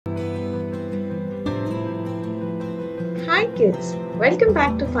Hi kids, welcome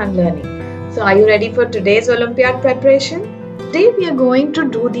back to Fun Learning. So are you ready for today's Olympiad preparation? Today we are going to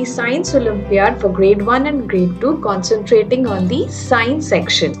do the Science Olympiad for grade 1 and grade 2, concentrating on the science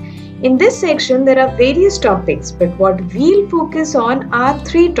section. In this section there are various topics, but what we'll focus on are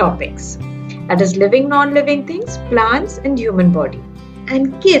 3 topics. That is living, non-living things, plants and human body.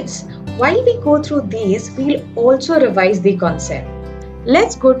 And kids, while we go through these, we'll also revise the concept.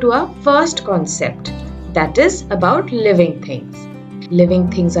 Let's go to our first concept. That is about living things.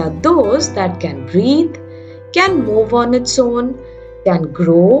 Living things are those that can breathe, can move on its own, can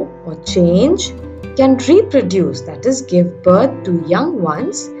grow or change, can reproduce, that is give birth to young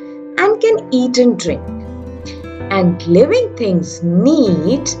ones, and can eat and drink. And living things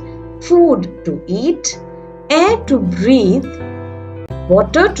need food to eat, air to breathe,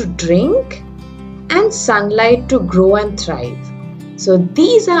 water to drink, and sunlight to grow and thrive. So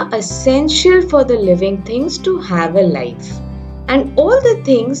these are essential for the living things to have a life. And all the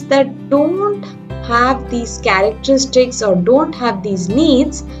things that don't have these characteristics or don't have these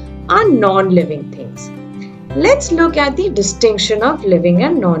needs are non-living things. Let's look at the distinction of living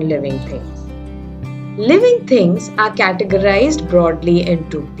and non-living things. Living things are categorized broadly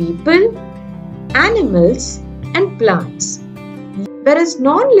into people, animals, and plants. Whereas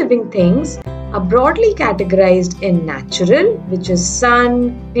non-living things are broadly categorized in natural, which is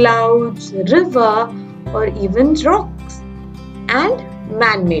sun, clouds, river, or even rocks, and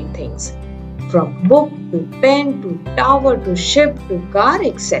man-made things, from book to pen to tower to ship to car,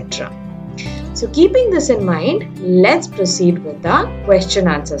 etc. So keeping this in mind, let's proceed with our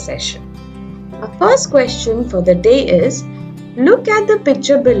question-answer session. Our first question for the day is, look at the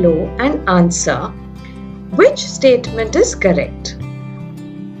picture below and answer which statement is correct.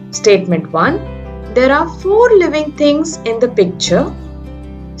 Statement 1. There are 4 living things in the picture.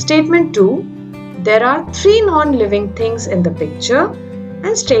 Statement 2. There are 3 non-living things in the picture.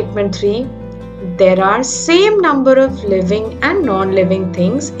 And statement 3. There are same number of living and non-living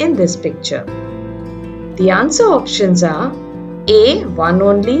things in this picture. The answer options are A. 1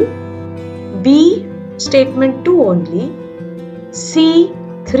 only, B. Statement 2 only, C.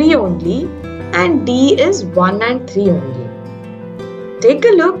 3 only, and D is 1 and 3 only. Take a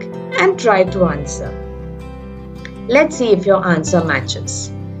look and try to answer. Let's see if your answer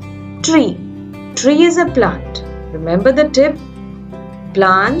matches. Tree. Tree is a plant. Remember the tip?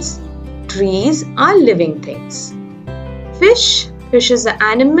 Plants, trees are living things. Fish. Fish is an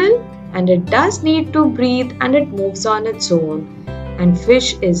animal and it does need to breathe and it moves on its own. And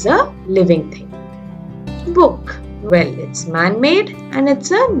fish is a living thing. Book. Well, it's man-made and it's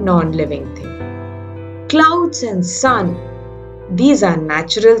a non-living thing. Clouds and sun. These are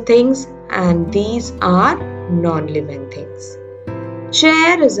natural things and these are non-living things.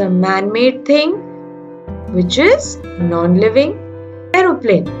 Chair is a man-made thing which is non-living.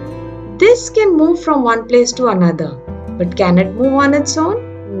 Aeroplane. This can move from one place to another, but can it move on its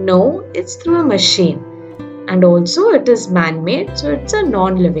own? No, it's through a machine. And also it is man-made, so it's a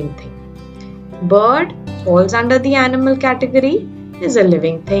non-living thing. Bird falls under the animal category, is a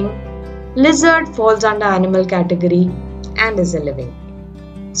living thing. Lizard falls under animal category and is a living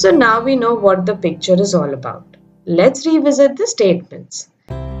thing. So now we know what the picture is all about. Let's revisit the statements.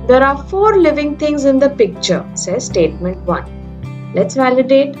 There are 4 living things in the picture, says statement 1. Let's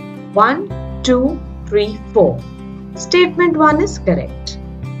validate. 1, 2, 3, 4. Statement 1 is correct.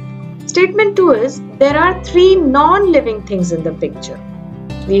 Statement 2 is there are 3 non-living things in the picture.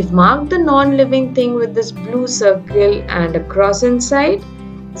 We've marked the non-living thing with this blue circle and a cross inside.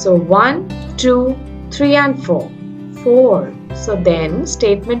 So 1, 2, 3 and 4. 4. So then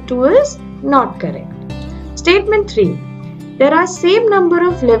statement 2 is not correct. Statement 3. There are same number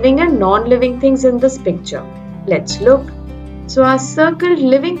of living and non-living things in this picture. Let's look. So our circled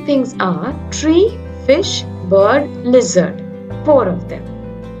living things are tree, fish, bird, lizard. 4 of them.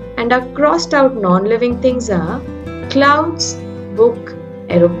 And our crossed out non-living things are clouds, book,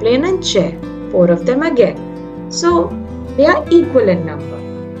 aeroplane and chair. 4 of them again. So they are equal in number.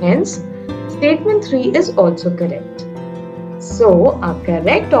 Hence, statement 3 is also correct. So, our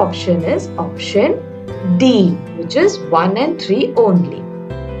correct option is option D, which is 1 and 3 only.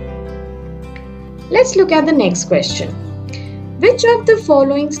 Let's look at the next question. Which of the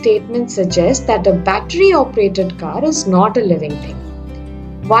following statements suggests that a battery-operated car is not a living thing?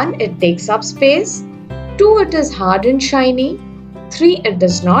 1. It takes up space. 2. It is hard and shiny. 3. It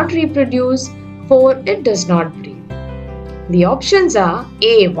does not reproduce. 4. It does not breathe. The options are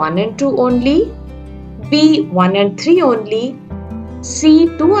A. 1 and 2 only, B. 1 and 3 only, C.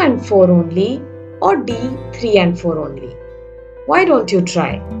 2 and 4 only, or D. 3 and 4 only. Why don't you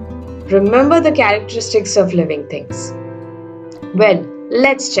try? Remember the characteristics of living things. Well,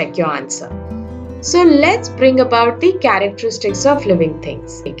 let's check your answer. So let's bring about the characteristics of living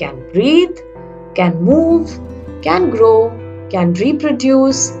things. They can breathe, can move, can grow, can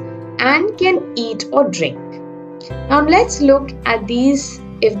reproduce, and can eat or drink. Now let's look at these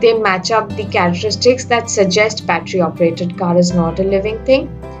if they match up the characteristics that suggest battery operated car is not a living thing.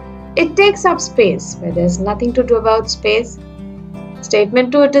 It takes up space where there's nothing to do about space.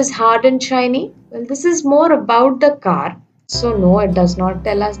 Statement 2, it is hard and shiny. Well, this is more about the car. So no, it does not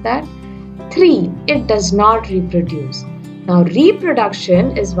tell us that. 3, it does not reproduce. Now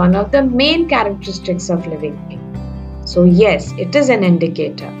reproduction is one of the main characteristics of living thing. So yes, it is an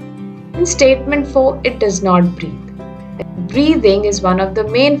indicator. In statement 4, it does not breathe. Breathing is one of the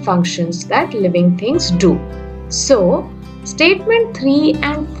main functions that living things do. So statement 3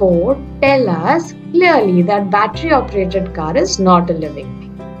 and 4 tell us clearly that battery operated car is not a living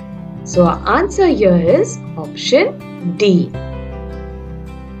thing. So our answer here is option D.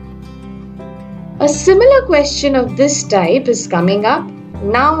 A similar question of this type is coming up.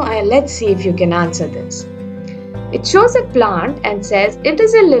 Now let's see if you can answer this. It shows a plant and says it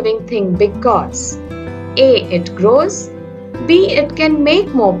is a living thing because A, it grows, B, it can make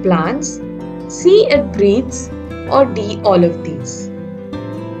more plants, C, it breathes, or D, all of these.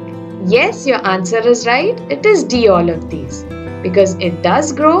 Yes, your answer is right. It is D, all of these, because it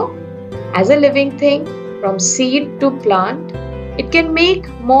does grow as a living thing from seed to plant. It can make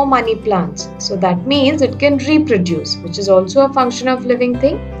more money plants. So that means it can reproduce, which is also a function of living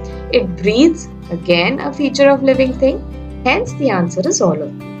thing. It breathes, again a feature of living thing. Hence the answer is all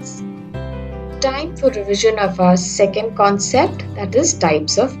of these. Time for revision of our second concept, that is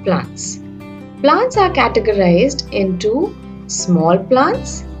types of plants. Plants are categorized into small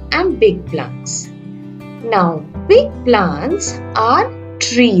plants and big plants. Now, big plants are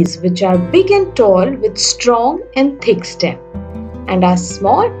trees which are big and tall with strong and thick stem. And our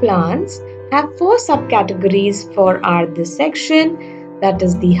small plants have 4 subcategories for our this section, that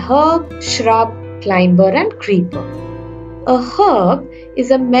is the herb, shrub, climber and creeper. A herb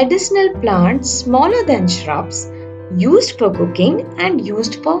is a medicinal plant smaller than shrubs, used for cooking and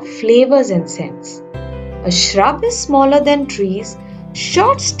used for flavors and scents. A shrub is smaller than trees,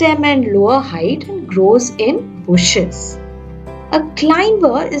 short stem and lower height and grows in bushes. A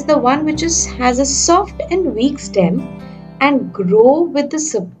climber is the one which has a soft and weak stem and grow with the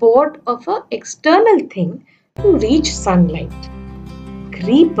support of an external thing to reach sunlight.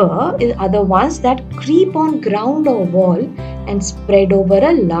 Creeper are the ones that creep on ground or wall and spread over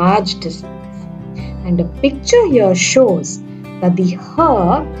a large distance. And a picture here shows that the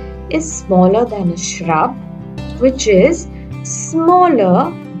herb is smaller than a shrub, which is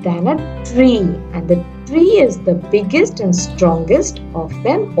smaller than a tree, and the tree is the biggest and strongest of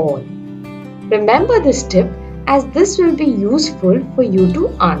them all. Remember this tip, as this will be useful for you to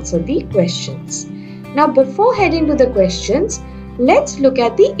answer the questions. Now before heading to the questions, let's look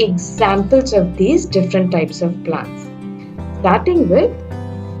at the examples of these different types of plants. Starting with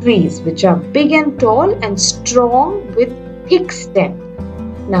trees, which are big and tall and strong with thick stem.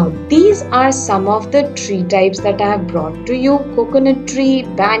 Now these are some of the tree types that I have brought to you: coconut tree,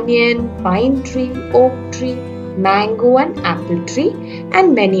 banyan, pine tree, oak tree, mango and apple tree,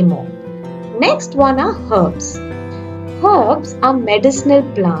 and many more. Next one are herbs. Herbs are medicinal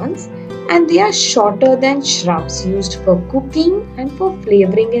plants and they are shorter than shrubs, used for cooking and for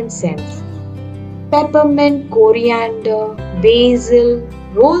flavoring and scents. Peppermint, coriander, basil,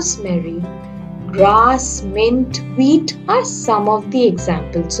 rosemary, grass, mint, wheat are some of the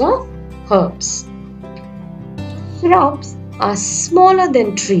examples of herbs. Shrubs are smaller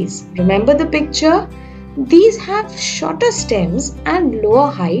than trees. Remember the picture? These have shorter stems and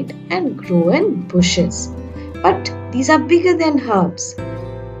lower height and grow in bushes. But these are bigger than herbs.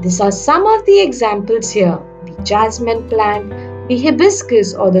 These are some of the examples here: the jasmine plant, the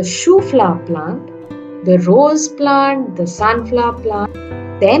hibiscus or the shoe flower plant, the rose plant, the sunflower plant.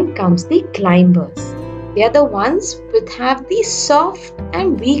 Then comes the climbers. They are the ones which have the soft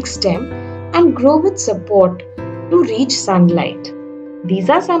and weak stem and grow with support to reach sunlight.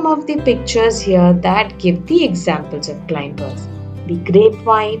 These are some of the pictures here that give the examples of climbers. The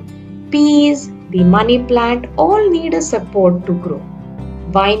grapevine, peas, the money plant all need a support to grow.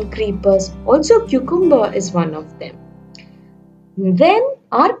 Vine creepers, also cucumber is one of them. Then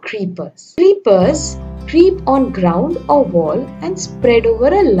are creepers. Creepers creep on ground or wall and spread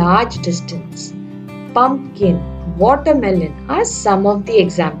over a large distance. Pumpkin, watermelon are some of the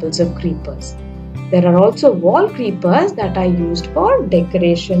examples of creepers. There are also wall creepers that are used for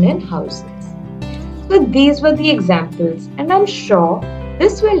decoration in houses. So these were the examples, and I'm sure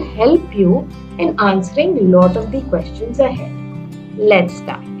this will help you in answering a lot of the questions ahead. Let's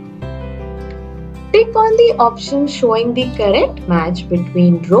start. Tick on the option showing the correct match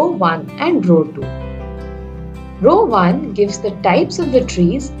between row 1 and row 2. Row 1 gives the types of the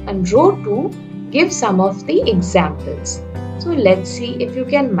trees and row 2 gives some of the examples. So let's see if you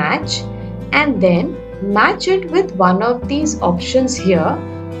can match and then match it with one of these options here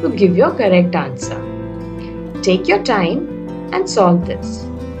to give your correct answer. Take your time and solve this.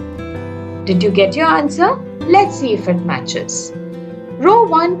 Did you get your answer? Let's see if it matches. Row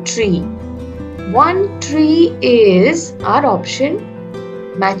 1 tree. One tree is our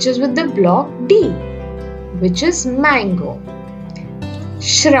option matches with the block D, which is mango.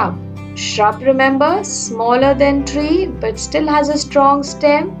 Shrub. Shrub, remember, smaller than tree but still has a strong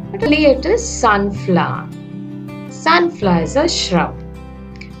stem. But only it is sunflower. Sunflower is a shrub.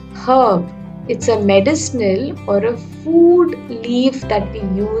 Herb. It's a medicinal or a food leaf that we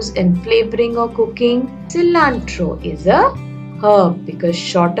use in flavoring or cooking. Cilantro is a herb because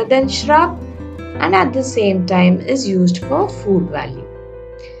shorter than shrub and at the same time is used for food value.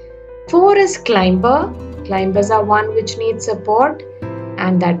 4 is climber. Climbers are one which needs support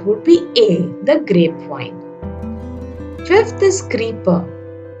and that would be A, the grapevine. 5th is creeper,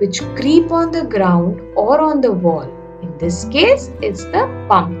 which creep on the ground or on the wall. In this case, it's the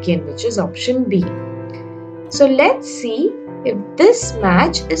pumpkin, which is option B. So let's see if this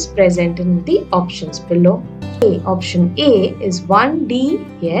match is present in the options below. Option A is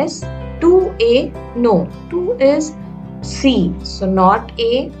 1D, yes. 2A, no. 2 is C, so not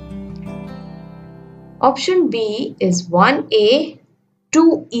A. Option B is 1A,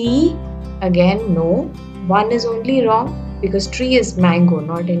 2E, again no. 1 is only wrong because tree is mango,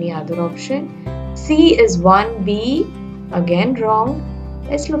 not any other option. C is 1B, again wrong.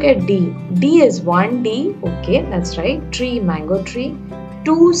 Let's look at D. D is 1D, okay, that's right, tree, mango tree.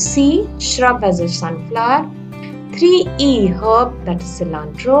 2C, shrub as a sunflower. 3E, herb, that is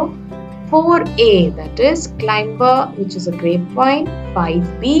cilantro. 4A, that is climber, which is a grapevine.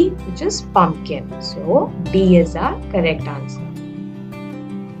 5B, which is pumpkin. So D is our correct answer.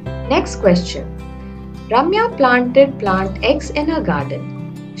 Next question. Ramya planted plant X in her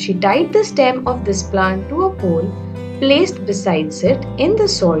garden. She tied the stem of this plant to a pole placed besides it in the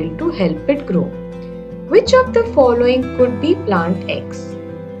soil to help it grow. Which of the following could be plant X?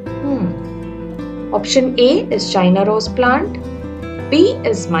 Option A is China rose plant. B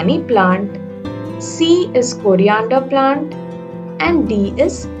is money plant. C is coriander plant. And D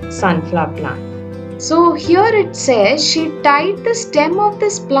is sunflower plant. So here it says she tied the stem of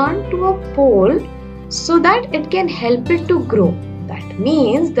this plant to a pole so that it can help it to grow. That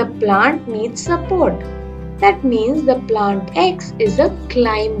means the plant needs support. That means the plant X is a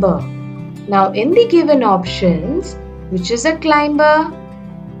climber. Now in the given options, which is a climber?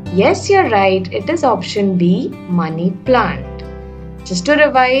 Yes, you're right. It is option B, money plant. Just to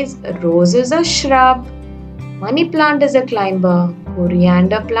revise, rose is a shrub, money plant is a climber,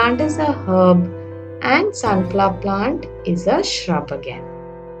 coriander plant is a herb, and sunflower plant is a shrub again.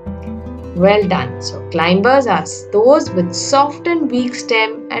 Well done. So climbers are those with soft and weak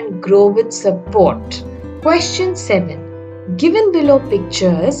stem and grow with support. Question 7. Given below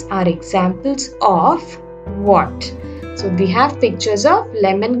pictures are examples of what? So we have pictures of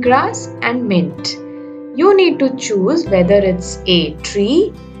lemongrass and mint. You need to choose whether it's A,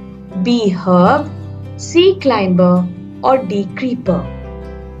 tree, B, herb, C, climber or D, creeper.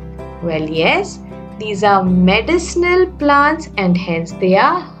 Well, yes, these are medicinal plants and hence they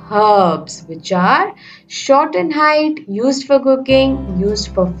are herbs, which are short in height, used for cooking,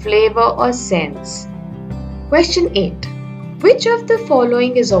 used for flavor or scents. Question 8. Which of the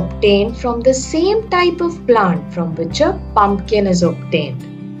following is obtained from the same type of plant from which a pumpkin is obtained?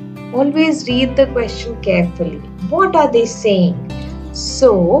 Always read the question carefully. What are they saying?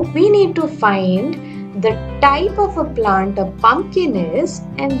 So, we need to find the type of a plant a pumpkin is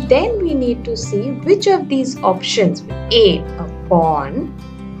and then we need to see which of these options. A, a corn,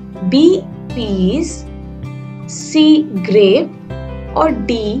 B, peas, C, grape or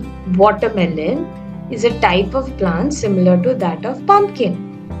D, watermelon is a type of plant similar to that of pumpkin.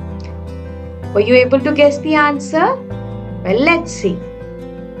 Were you able to guess the answer? Well, let's see.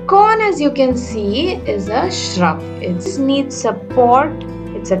 Corn, as you can see, is a shrub. It needs support.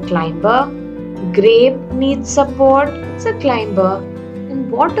 It's a climber. Grape needs support. It's a climber.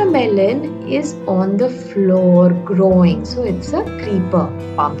 And watermelon is on the floor growing. So it's a creeper.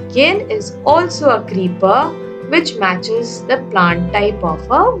 Pumpkin is also a creeper, which matches the plant type of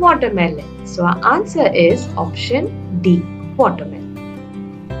a watermelon. So our answer is option D,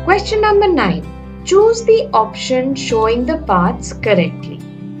 watermelon. Question number 9. Choose the option showing the paths correctly.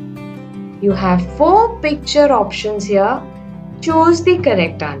 You have 4 picture options here. Choose the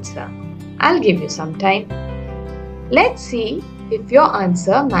correct answer. I'll give you some time. Let's see if your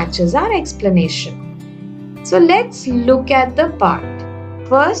answer matches our explanation. So let's look at the part.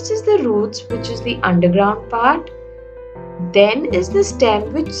 First is the roots, which is the underground part. Then is the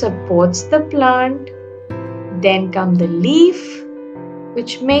stem, which supports the plant. Then come the leaf,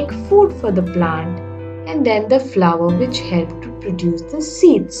 which make food for the plant. And then the flower, which help to produce the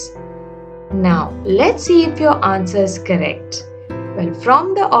seeds. Now let's see if your answer is correct. Well,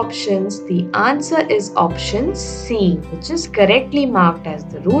 from the options, the answer is option C, which is correctly marked as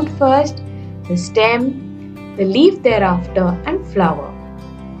the root first, the stem, the leaf thereafter, and flower.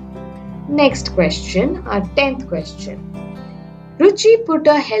 Next question, our 10th question. Ruchi put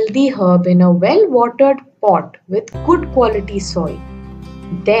a healthy herb in a well-watered pot with good quality soil.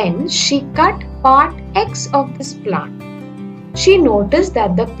 Then she cut part X of this plant. She noticed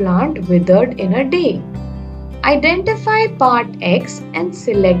that the plant withered in a day. Identify part X and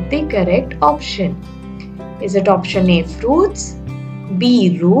select the correct option. Is it option A, fruits,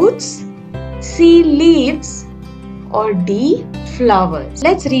 B, roots, C, leaves, or D, flowers?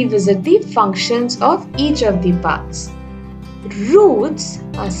 Let's revisit the functions of each of the parts. Roots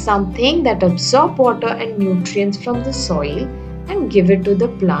are something that absorb water and nutrients from the soil and give it to the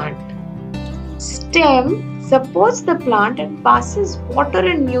plant. Stem supports the plant and passes water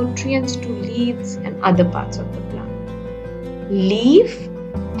and nutrients to leaves and other parts of the plant. Leaf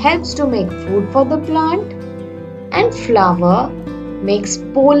helps to make food for the plant, and flower makes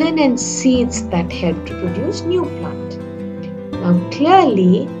pollen and seeds that help to produce new plant. Now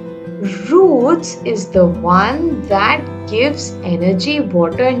clearly, roots is the one that gives energy,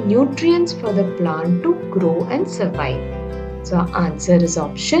 water and nutrients for the plant to grow and survive. So our answer is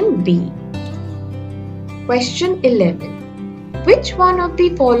option B. Question 11. Which one of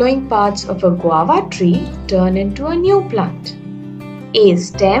the following parts of a guava tree turn into a new plant? A,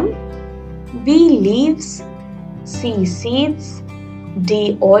 stem, B, leaves, C, seeds,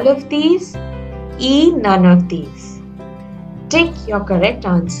 D, all of these, E, none of these. Tick your correct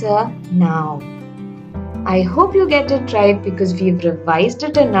answer now. I hope you get it right because we've revised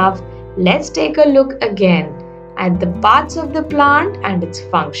it enough. Let's take a look again at the parts of the plant and its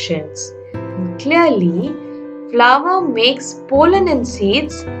functions. Clearly, flower makes pollen and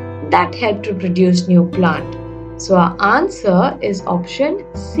seeds that help to produce new plant. So our answer is option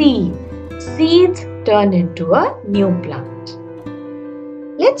C. Seeds turn into a new plant.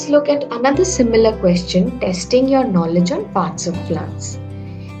 Let's look at another similar question testing your knowledge on parts of plants.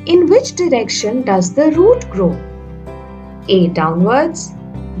 In which direction does the root grow? A, downwards,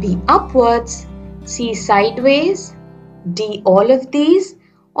 B, upwards, C, sideways, D, all of these,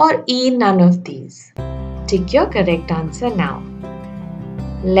 or E, none of these. Tick your correct answer now.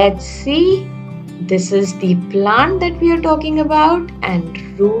 Let's see. This is the plant that we are talking about,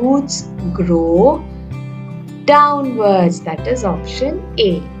 and roots grow downwards. That is option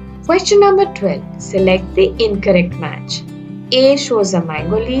A. Question number 12. Select the incorrect match. A shows a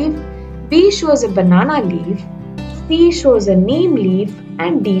mango leaf, B shows a banana leaf, C shows a neem leaf,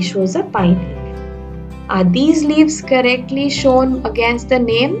 and D shows a pine leaf. Are these leaves correctly shown against the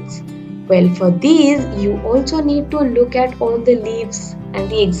names? Well, for these, you also need to look at all the leaves and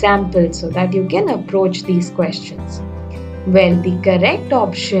the examples so that you can approach these questions. Well, the correct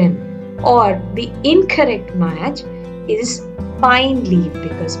option or the incorrect match is pine leaf,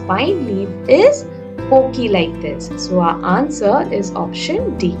 because pine leaf is pokey like this. So our answer is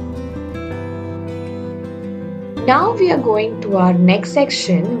option D. Now we are going to our next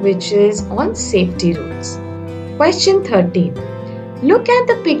section, which is on safety rules. Question 13. Look at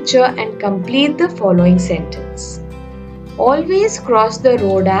the picture and complete the following sentence. Always cross the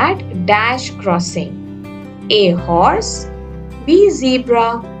road at dash crossing. A, horse, B,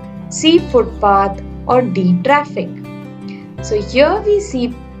 zebra, C, footpath, or D, traffic. So here we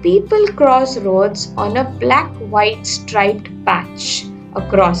see people cross roads on a black-white striped patch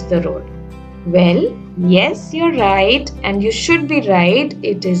across the road. Well, yes, you're right, and you should be right.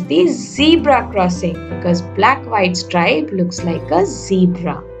 It is the zebra crossing because black-white stripe looks like a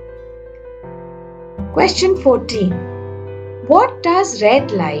zebra. Question 14. What does red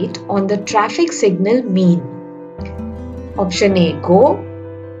light on the traffic signal mean? Option A, go.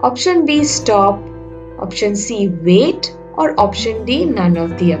 Option B, stop. Option C, wait. Or option D, none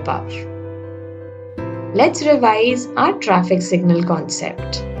of the above. Let's revise our traffic signal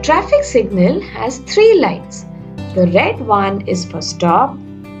concept. Traffic signal has three lights. The red one is for stop.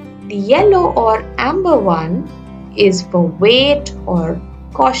 The yellow or amber one is for wait or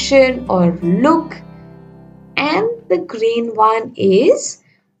caution or look. And the green one is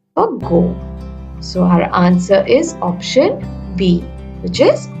for go. So our answer is option B, which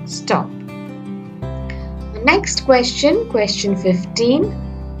is stop. Next question, question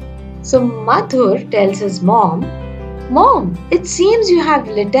 15. So Madhur tells his mom, Mom, it seems you have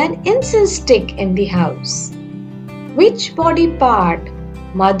lit an incense stick in the house. Which body part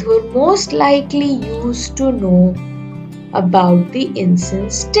Madhur most likely used to know about the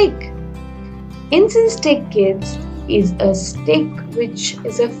incense stick? Incense stick, kids, is a stick which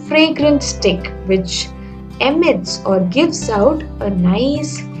is a fragrant stick which emits or gives out a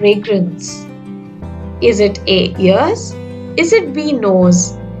nice fragrance. Is it A, ears? Is it B,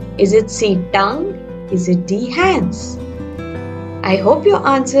 nose? Is it C, tongue? Is it D, hands? I hope you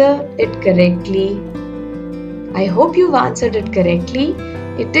answered it correctly.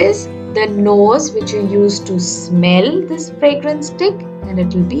 It is the nose which you use to smell this fragrant stick, and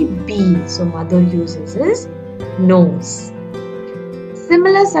it will be B. So Mother uses his nose.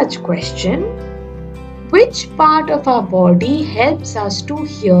 Similar such question. Which part of our body helps us to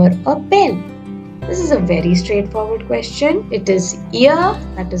hear a bell? This is a very straightforward question. It is ear,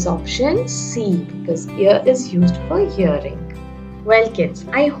 that is option C, because ear is used for hearing. Well kids,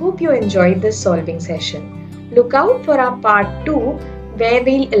 I hope you enjoyed this solving session. Look out for our part 2 where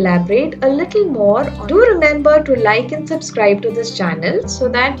we'll elaborate a little more. Do remember to like and subscribe to this channel so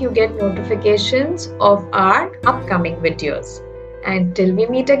that you get notifications of our upcoming videos. And till we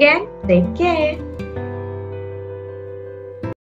meet again, take care.